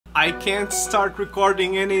I can't start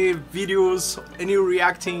recording any videos, any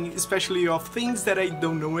reacting, especially of things that I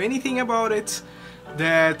don't know anything about it,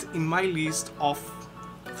 that in my list of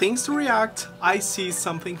things to react, I see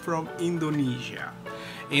something from Indonesia.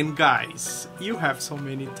 And guys, you have so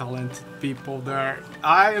many talented people there.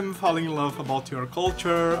 I am falling in love about your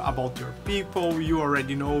culture, about your people. You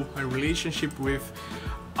already know my relationship with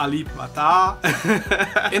Uppbeat.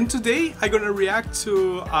 And today I'm gonna react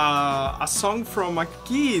to a song from a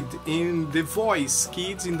kid in The Voice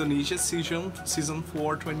Kids Indonesia season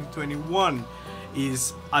 4 2021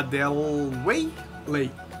 is Adelways,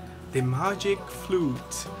 The Magic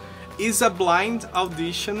Flute. It's a blind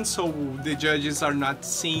audition, so the judges are not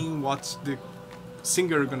seeing what the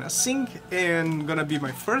singer gonna sing, and gonna be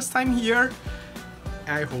my first time here.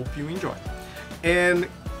 I hope you enjoy. And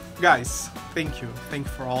guys, thank you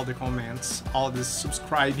for all the comments, all the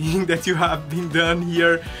subscribing that you have been done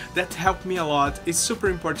here. That helped me a lot. It's super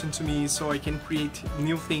important to me, so I can create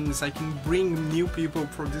new things, I can bring new people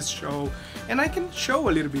for this show, and I can show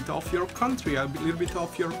a little bit of your country, a little bit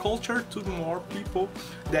of your culture to more people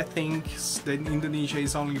that think that Indonesia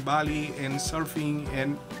is only Bali and surfing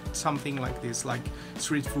and something like this, like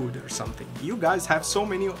street food or something. You guys have so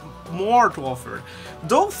many more to offer.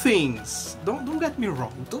 Those things, don't get me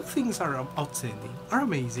wrong, those things are outstanding, are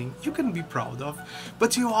amazing, you can be proud of,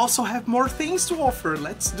 but you also have more things to offer.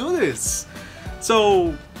 Let's do this.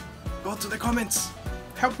 So go to the comments,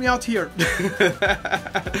 help me out here.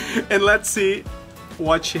 And let's see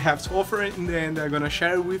what she has to offer, and then I'm gonna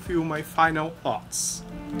share with you my final thoughts.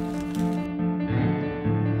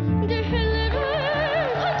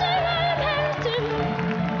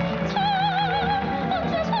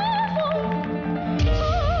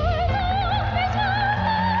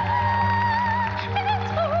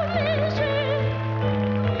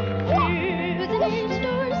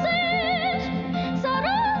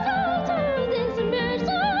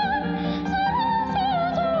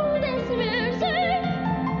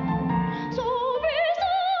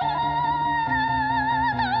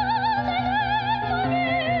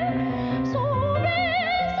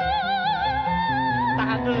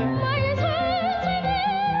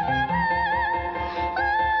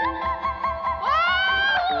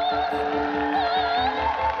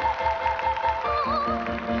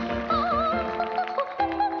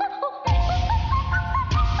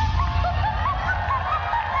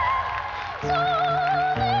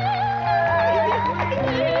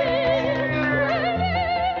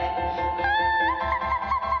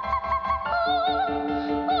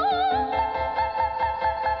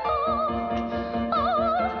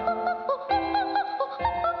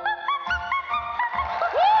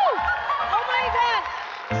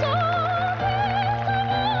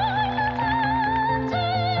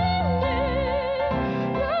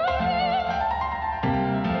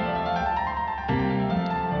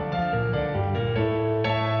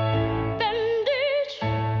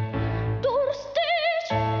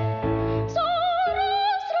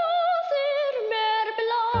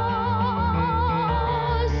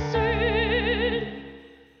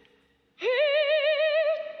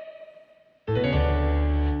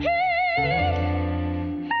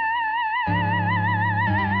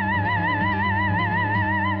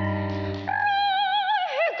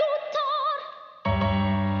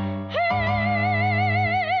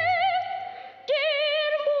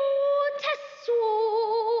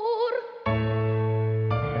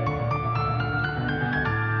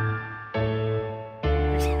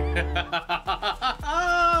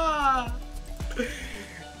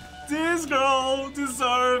 This girl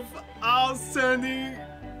deserves outstanding.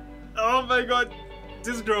 Oh my god,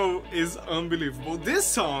 this girl is unbelievable. This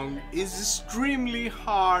song is extremely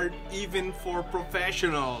hard even for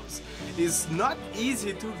professionals. It's not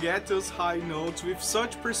easy to get those high notes with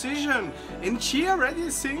such precision, and she already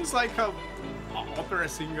sings like a opera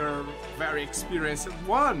singer, very experienced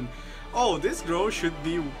one. Oh, this girl should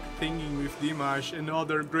be singing with Dimash and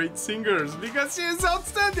other great singers because she is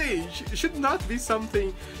outstanding. She should not be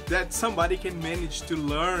something that somebody can manage to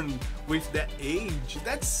learn with that age.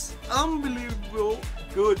 That's unbelievable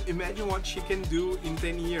good. Imagine what she can do in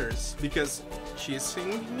 10 years, because she is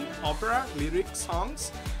singing opera lyric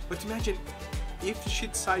songs, but imagine if she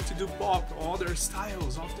decides to do pop or other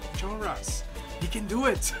styles of the genres. He can do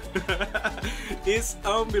it. It's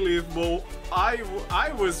unbelievable. I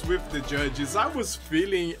was with the judges. I was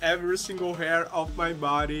feeling every single hair of my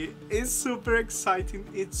body. It's super exciting.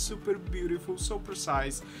 It's super beautiful, so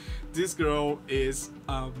precise. This girl is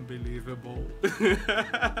unbelievable.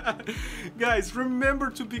 Guys, remember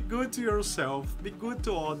to be good to yourself, be good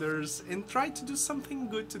to others, and try to do something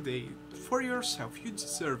good today for yourself. You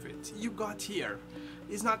deserve it. You got here.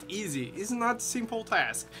 It's not easy, it's not a simple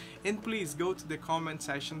task. And please go to the comment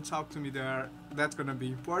section, talk to me there, that's gonna be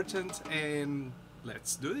important, and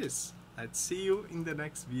let's do this. Let's see you in the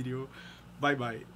next video. Bye bye.